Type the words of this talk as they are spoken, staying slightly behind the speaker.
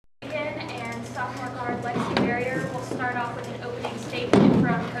guard Lexie barrier. We'll start off with an opening statement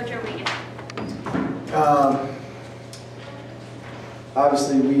from Coach O'Regan.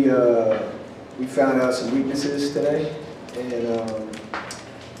 Obviously, we found out some weaknesses today, and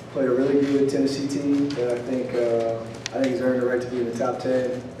played a really good Tennessee team that I think has earned the right to be in the top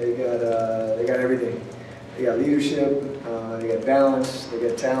 10. They got everything. They got leadership, they got balance, they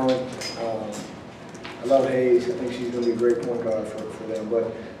got talent. I love Hayes. I think she's going to be a great point guard for them.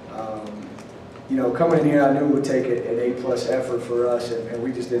 But you know, coming in here, I knew it would take an A+ effort for us, and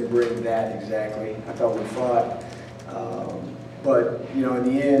we just didn't bring that exactly. I thought we fought. But, you know, in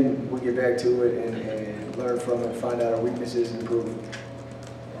the end, we'll get back to it and learn from it, find out our weaknesses, and improve.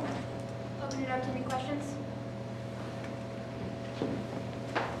 Open it up to any questions.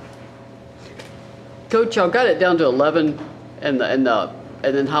 Coach, y'all got it down to 11, and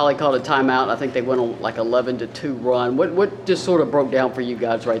then Holly called a timeout. I think they went on like 11-2 run. What just sort of broke down for you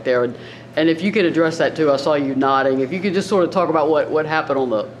guys right there? And if you could address that too, I saw you nodding. If you could just sort of talk about what happened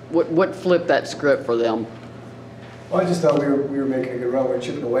on what flipped that script for them. Well, I just thought we were making a good run. We were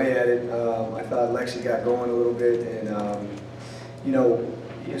chipping away at it. I thought Lexie got going a little bit, and you know,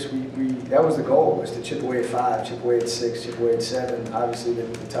 yes, that was the goal, was to chip away at 5, chip away at 6, chip away at 7. Obviously, the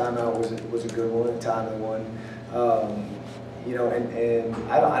timeout was a good one, a timely one. You know, and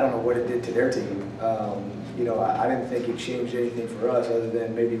I don't know what it did to their team. You know, I didn't think it changed anything for us other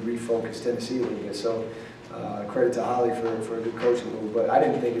than maybe refocus Tennessee a little bit. So credit to Holly for a good coaching move, but I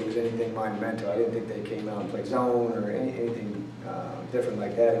didn't think it was anything monumental. I didn't think they came out and played zone or anything different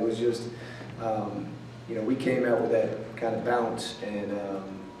like that. It was just, you know, we came out with that kind of bounce, and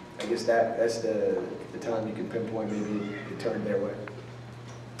I guess that's the time you can pinpoint maybe it turned their way.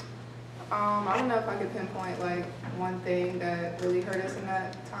 I don't know if I could pinpoint like one thing that really hurt us in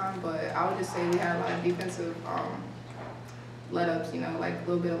that time, but I would just say we had a lot of defensive let-ups, you know, like a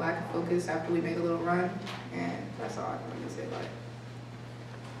little bit of lack of focus after we made a little run, and that's all I can really say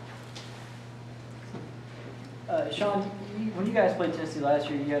about it. Sean, when you guys played Tennessee last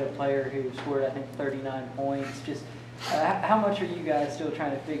year, you had a player who scored, I think, 39 points. Just how much are you guys still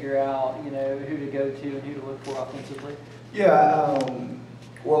trying to figure out, you know, who to go to and who to look for offensively? Yeah,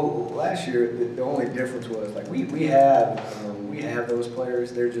 well, last year the only difference was like we have those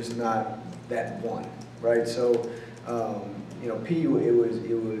players. They're just not that one, right? So you know, P, it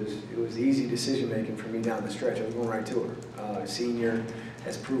was easy decision making for me down the stretch. I was going right to her. Senior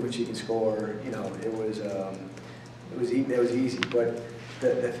has proven she can score. You know, that was easy. But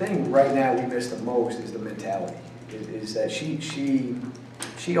the thing right now we miss the most is the mentality. Is that she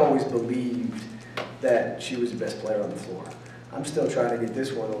always believed that she was the best player on the floor. I'm still trying to get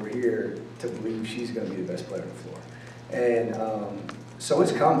this one over here to believe she's going to be the best player on the floor. And so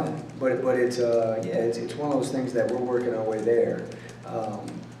it's coming, but it's yeah, it's one of those things that we're working our way there.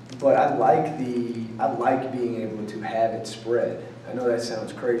 But I like being able to have it spread. I know that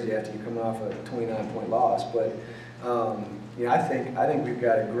sounds crazy after you come off a 29-point loss, but you know, I think we've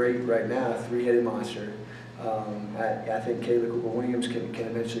got a great right now three-headed monster. I think Kayla Cooper-Williams can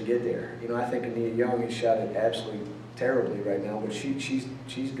eventually get there. You know, I think Ania Young has shot it absolutely terribly right now, but she's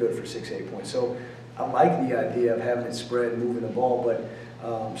good for 6-8 points. So I like the idea of having it spread and moving the ball, but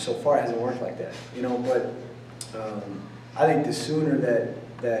so far it hasn't worked like that. You know, but I think the sooner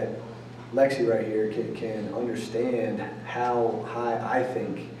that Lexie right here can understand how high I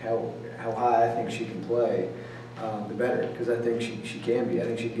think she can play, the better, because I think she can be. I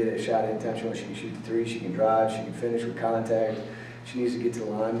think she can get a shot anytime she wants. She can shoot the three, she can drive, she can finish with contact. She needs to get to the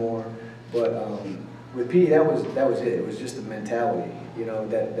line more. But with P, that was it. It was just the mentality, you know,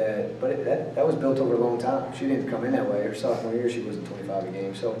 that was built over a long time. She didn't come in that way. Her sophomore year, she wasn't 25 a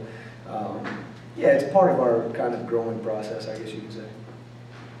game. So yeah, it's part of our kind of growing process, I guess you could say.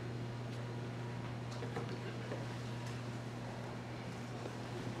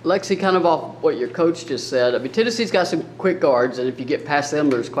 Lexie, kind of off what your coach just said, I mean, Tennessee's got some quick guards, and if you get past them,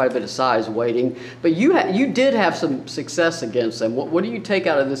 there's quite a bit of size waiting. But you did have some success against them. What do you take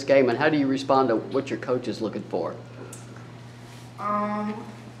out of this game, and how do you respond to what your coach is looking for? I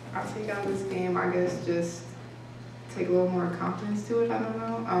take out this game, I guess, just take a little more confidence to it. I don't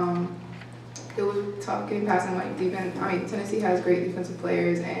know. It was tough getting past them. Like Tennessee has great defensive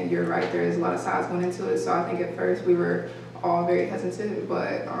players, and you're right, there is a lot of size going into it. So I think at first we were all very hesitant,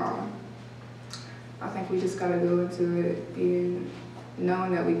 but I think we just got to go into it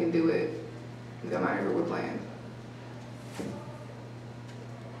knowing that we can do it no matter who we're playing.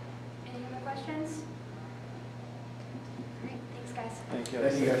 Any other questions? Great, thanks guys. Thank you.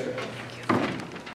 Thank you guys.